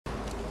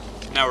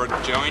Now we're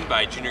joined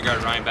by junior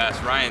guard Ryan Bass.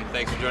 Ryan,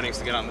 thanks for joining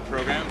us again on the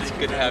program. It's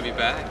good to have you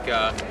back.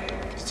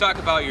 To talk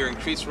about your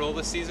increased role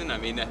this season, I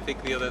mean, I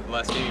think the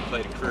last game you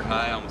played a career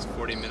high, almost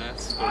 40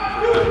 minutes, scored a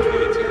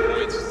career high 22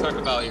 points. Just talk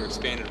about your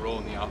expanded role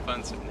in the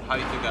offense and how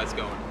you think that's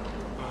going.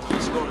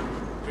 It's going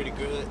pretty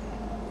good.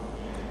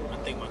 I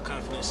think my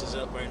confidence is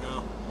up right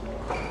now.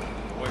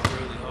 I work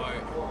really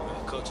hard.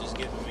 Coach is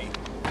giving me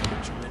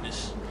a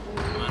tremendous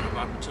amount of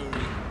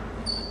opportunity.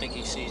 I think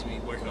he sees me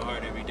working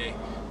hard every day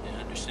and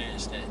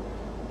understands that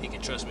he can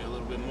trust me a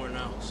little bit more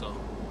now. So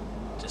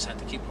just have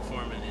to keep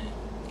performing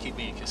and keep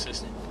being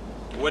consistent.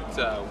 What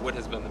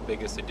has been the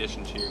biggest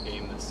addition to your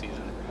game this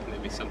season?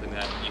 Maybe something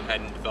that you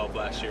hadn't developed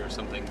last year, or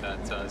something that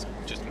is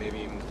just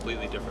maybe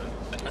completely different?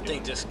 I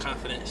think just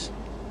confidence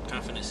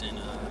in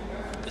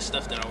the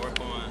stuff that I work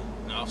on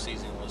in the off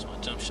season was my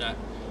jump shot.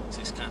 It's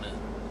just kind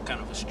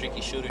of a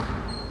streaky shooter,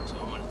 so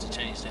I wanted to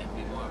change that,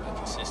 be more of a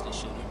consistent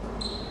shooter.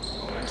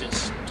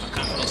 Just my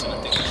confidence in the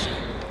thing I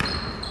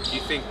shoot. Do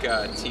you think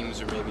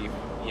teams are maybe,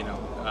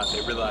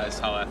 they realize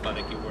how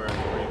athletic you were and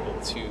they were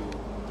able to,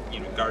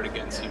 guard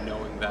against you,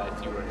 knowing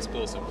that you were an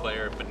explosive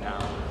player, but now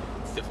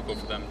it's difficult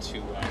for them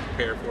to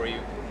prepare for you,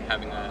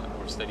 having a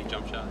more steady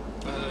jump shot?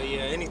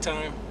 Yeah,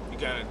 anytime you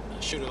got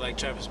a shooter like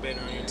Travis Bader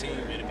on your team,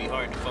 it'd be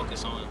hard to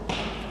focus on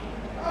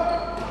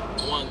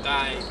one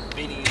guy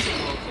beating you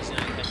because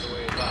now you have to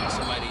worry about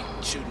somebody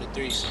shooting a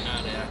three. So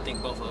now that I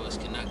think both of us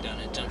can knock down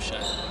that jump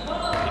shot,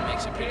 it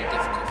makes it pretty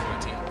difficult for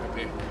a team to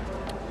prepare.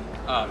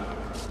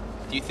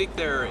 Do you think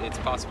it's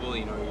possible,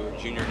 you're a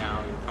junior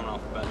now, you're coming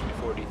off the bench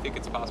before, do you think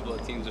it's possible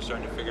that teams are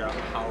starting to figure out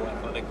how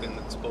athletic and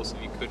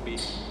explosive you could be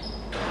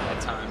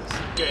at times?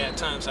 Yeah, at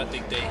times I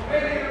think they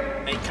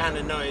kind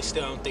of know. They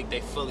still don't think they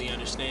fully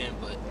understand,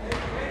 but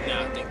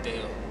now I think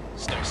they'll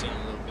start seeing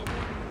a little bit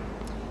more.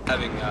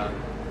 Having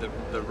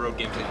the road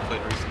games that you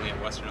played recently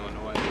at Western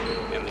Illinois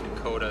and the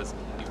Dakotas,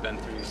 you've been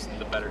through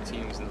the better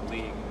teams in the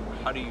league.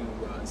 How do you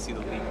see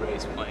the league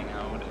race playing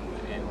out,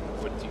 and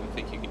what do you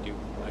think you can do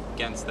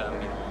against them,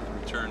 on the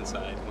return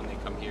side when they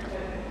come here?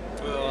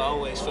 Well, I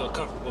always feel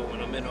comfortable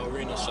when I'm in the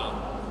arena, so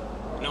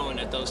knowing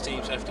that those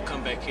teams have to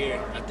come back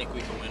here, I think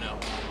we can win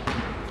out.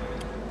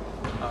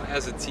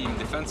 As a team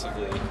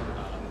defensively,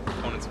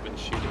 opponents have been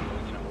shooting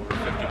over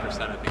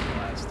 50% I think the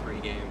last 3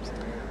 games.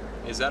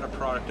 Is that a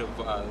product of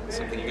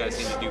something you guys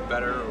need to do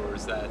better, or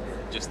is that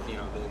just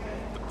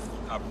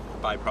a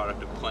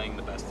byproduct of playing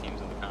the best teams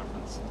in the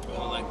conference?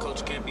 Well, like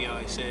Coach Campy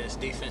always says,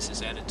 defense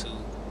is attitude.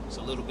 It's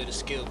a little bit of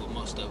skill, but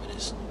most of it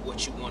is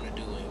what you want to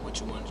do and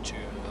what you want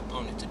your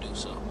opponent to do.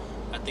 So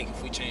I think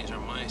if we change our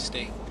mind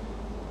state,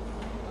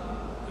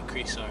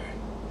 increase our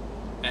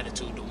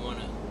attitude to want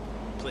to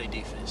play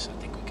defense, I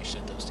think we can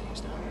shut those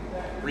teams down.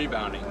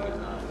 Rebounding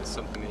is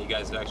something that you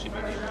guys have actually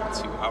been able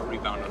to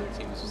out-rebound other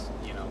teams,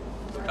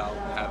 without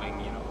having,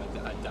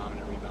 a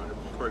dominant rebounder.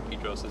 Corey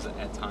Pedros has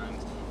at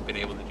times been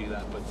able to do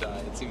that, but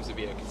it seems to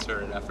be a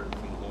concerted effort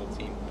from the whole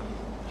team.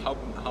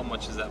 How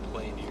much does that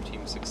play into your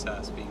team's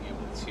success, being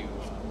able to,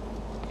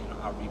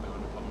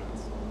 out-rebound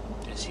opponents?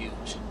 It's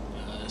huge.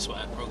 That's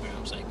why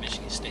programs like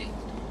Michigan State,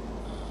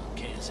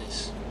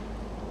 Kansas,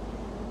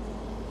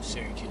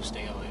 Syracuse,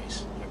 they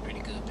always are pretty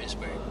good.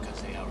 Pittsburgh,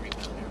 because they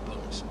out-rebound their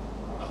opponents,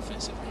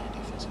 offensively and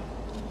defensively.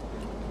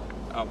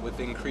 With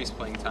increased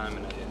playing time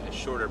and a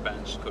shorter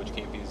bench, Coach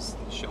Campy's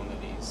shown that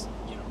he's,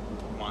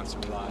 wants to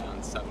rely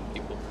on 7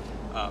 people.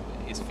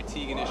 Is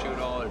fatigue an issue at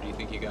all, or do you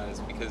think you guys,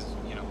 because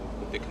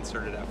with the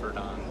concerted effort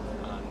on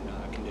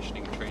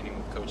conditioning and training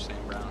with Coach Sam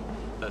Brown,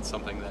 that's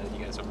something that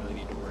you guys don't really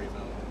need to worry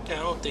about? Yeah,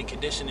 I don't think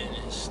conditioning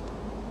is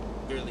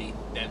really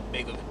that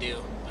big of a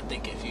deal. I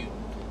think if you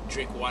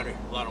drink water,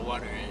 a lot of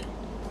water, and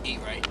eat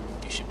right,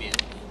 you should be able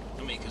to.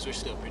 I mean, because we're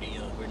still pretty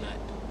young. We're not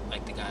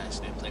like the guys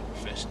that play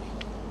professionally.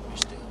 We're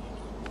still,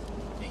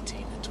 18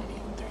 to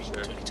 23,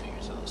 Sure. 22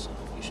 years old, so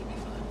we should be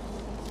fine.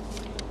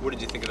 What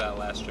did you think of that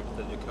last trip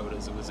to the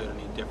Dakotas? Was it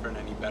any different,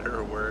 any better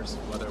or worse,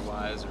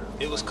 weather-wise? Or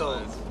it was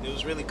cold. wise? It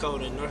was really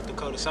cold in North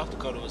Dakota. South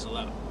Dakota was a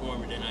lot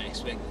warmer than I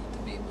expected it to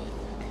be,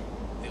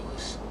 but it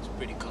was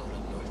pretty cold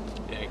up north.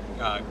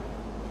 Yeah,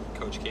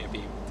 Coach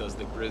Campy does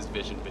the Grizz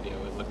Vision video.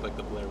 It looked like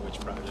the Blair Witch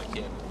Project.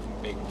 He had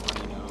a big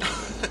funny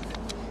nose.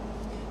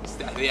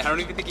 I don't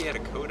even think he had a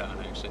coat on,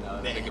 actually, now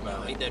that I think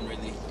about it. He doesn't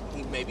really.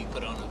 He maybe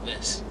put on a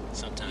vest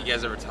sometimes. You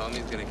guys ever tell him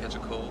he's going to catch a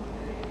cold?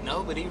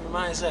 No, but he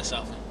reminds us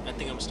often. I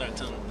think I'm going to start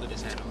telling him to put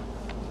his hat on.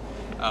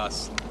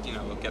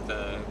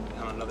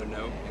 On another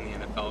note, in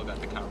the NFL, got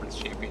the conference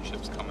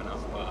championships coming up.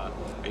 Are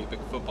you a big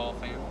football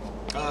fan?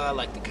 I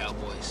like the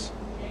Cowboys.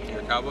 You're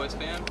a Cowboys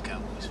fan?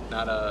 Cowboys fan.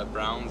 Not a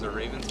Browns or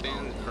Ravens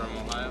fan from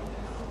Ohio?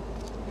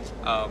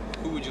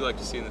 Who would you like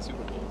to see in the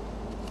Super Bowl?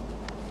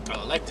 I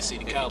would like to see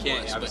the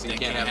Cowboys, but they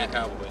can't have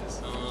happen. the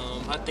Cowboys.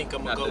 I think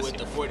I'm going to go with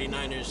the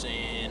 49ers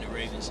and the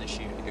Ravens this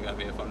year. You think that'd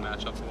be a fun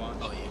matchup to watch?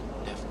 Oh, yeah,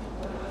 definitely.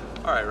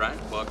 All right, Ryan.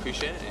 Well, I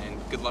appreciate it, and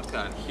good luck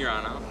here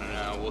on out.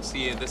 And we'll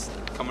see you this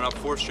coming up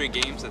 4 straight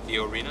games at the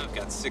arena. I've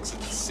got six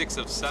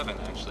of 7,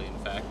 actually, in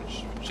fact,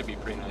 which should be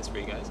pretty nice for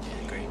you guys.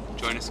 Yeah, great.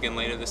 Join us again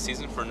later this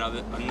season for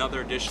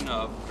another edition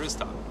of Grizz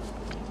Talk.